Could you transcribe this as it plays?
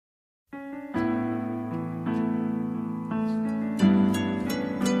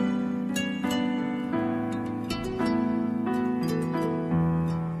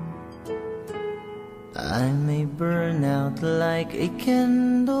like a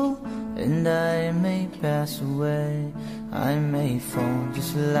candle, and I may pass away. I may fall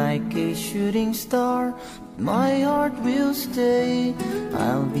just like a shooting star, my heart will stay.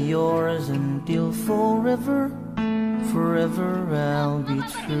 I'll be yours until forever. Forever I'll be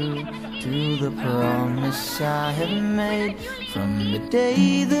true to the promise I have made from the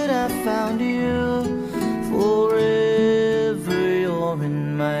day that I found you. Forever you're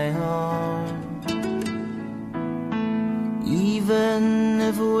in my heart. Even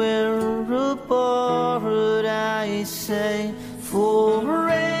if we're apart, I say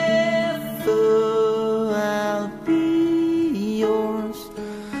forever I'll be yours.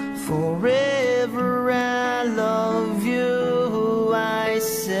 Forever I love you, I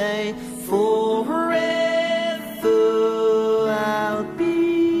say forever I'll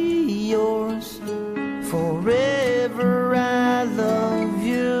be yours. Forever I love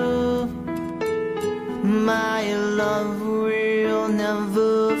you. My love will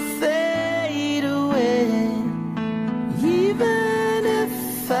never fade away, even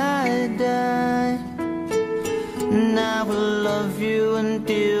if I die. And I will love you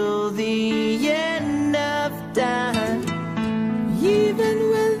until the end of time, even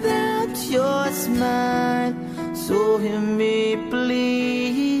without your smile. So hear me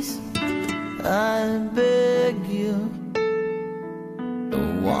please, I beg you,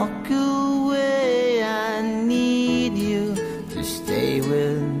 don't walk away. I need you to stay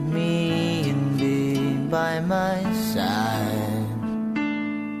with me and be by my side.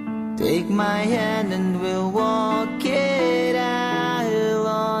 Take my hand and we'll walk it out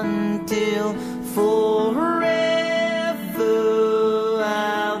until forever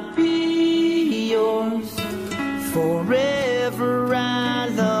I'll be yours. Forever I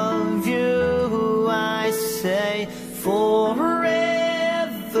love you, I say forever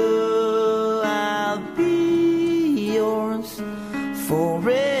I'll be yours.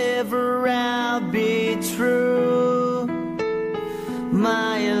 Forever I'll be true.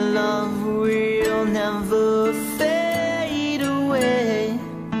 My love will never fade away,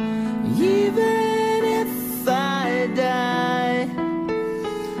 even if I die.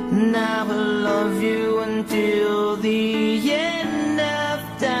 And I will love you until the end of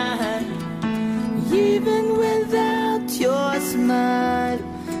time, even without your smile.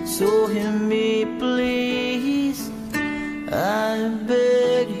 So hear me please, I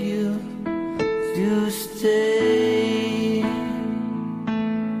beg